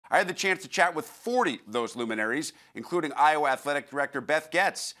I had the chance to chat with 40 of those luminaries, including Iowa Athletic Director Beth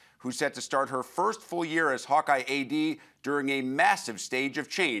Goetz, who's set to start her first full year as Hawkeye AD during a massive stage of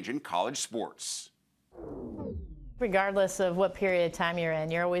change in college sports. Regardless of what period of time you're in,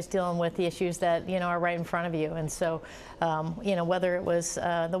 you're always dealing with the issues that are right in front of you. And so, whether it was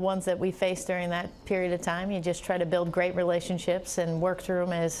the ones that we faced during that period of time, you just try to build great relationships and work through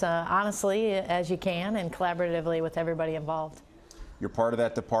them as honestly as you can and collaboratively with everybody involved. You're part of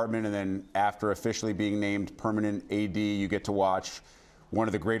that department, and then after officially being named permanent AD, you get to watch one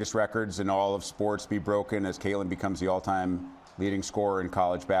of the greatest records in all of sports be broken as Caitlin becomes the all-time leading scorer in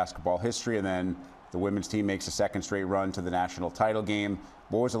college basketball history, and then the women's team makes a second straight run to the national title game.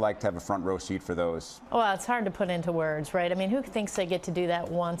 What was it like to have a front row seat for those? Well, it's hard to put into words, right? I mean, who thinks they get to do that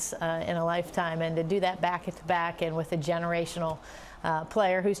once in a lifetime, and to do that back to back and with a generational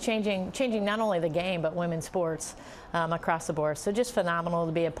player who's changing not only the game but women's sports across the board. So just phenomenal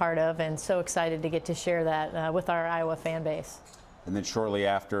to be a part of, and so excited to get to share that with our Iowa fan base. And then shortly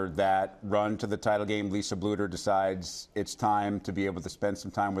after that run to the title game, Lisa Bluter decides it's time to be able to spend some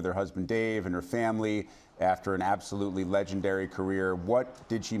time with her husband Dave and her family after an absolutely legendary career. What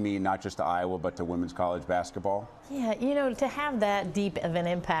did she mean, not just to Iowa, but to women's college basketball? Yeah, to have that deep of an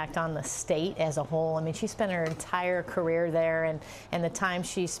impact on the state as a whole. I mean, she spent her entire career there, and the time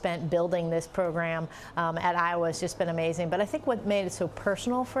she spent building this program at Iowa has just been amazing. But I think what made it so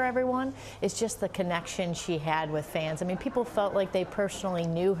personal for everyone is just the connection she had with fans. I mean, people felt like they personally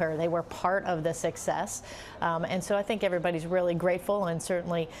knew her. They were part of the success. And so I think everybody's really grateful and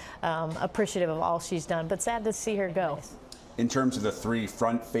certainly appreciative of all she's done, but sad to see her go. In terms of the three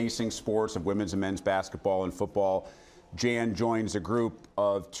front-facing sports of women's and men's basketball and football, Jan joins a group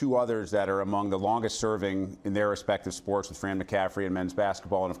of two others that are among the longest serving in their respective sports, with Fran McCaffrey in men's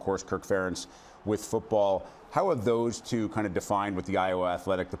basketball and, of course, Kirk Ferentz with football. How have those two kind of defined what the Iowa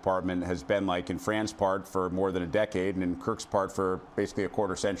Athletic Department has been like in Fran's part for more than a decade and in Kirk's part for basically a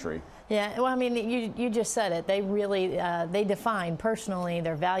quarter century? Yeah, well, I mean, you just said it. They really, they define personally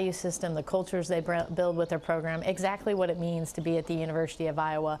their value system, the cultures they build with their program, exactly what it means to be at the University of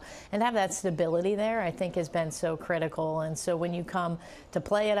Iowa. And to have that stability there, I think, has been so critical. And so when you come to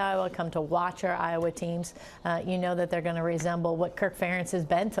play at Iowa, come to watch our Iowa teams, you know that they're going to resemble what Kirk Ferentz has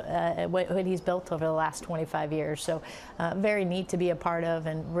been, what he's built over the last 25 years. So very neat to be a part of,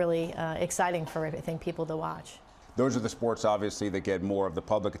 and really exciting for, I think, people to watch. Those are the sports, obviously, that get more of the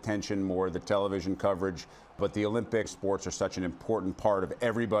public attention, more of the television coverage. But the Olympic sports are such an important part of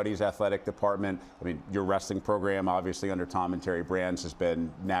everybody's athletic department. I mean, your wrestling program, obviously, under Tom and Terry Brands, has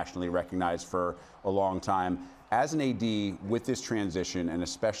been nationally recognized for a long time. As an AD, with this transition, and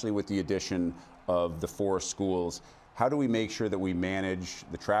especially with the addition of the 4 schools, how do we make sure that we manage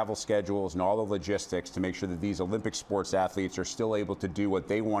the travel schedules and all the logistics to make sure that these Olympic sports athletes are still able to do what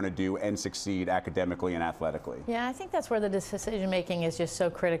they want to do and succeed academically and athletically? Yeah, I think that's where the decision making is just so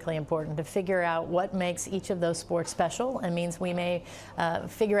critically important, to figure out what makes each of those sports special. It means we may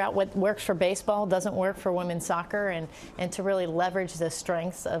figure out what works for baseball, doesn't work for women's soccer, and to really leverage the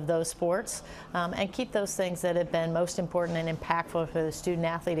strengths of those sports and keep those things that have been most important and impactful for the student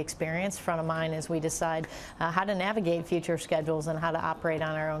athlete experience front of mind as we decide how to navigate future schedules and how to operate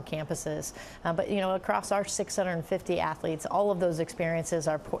on our own campuses. But across our 650 athletes, all of those experiences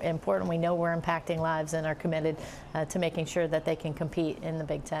are important. We know we're impacting lives and are committed to making sure that they can compete in the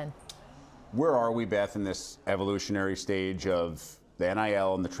Big Ten. Where are we, Beth, in this evolutionary stage of the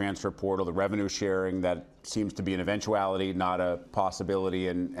NIL and the transfer portal, the revenue sharing that seems to be an eventuality, not a possibility,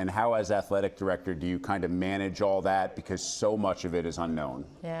 and how, as athletic director, do you kind of manage all that, because so much of it is unknown?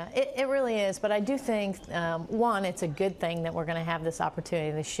 Yeah, it really is, but I do think, one, it's a good thing that we're going to have this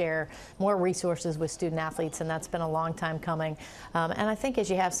opportunity to share more resources with student athletes, and that's been a long time coming. And I think as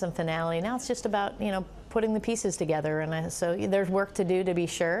you have some finality, now it's just about, putting the pieces together, and so there's work to do, to be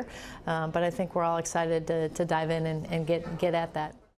sure, but I think we're all excited to dive in and get at that.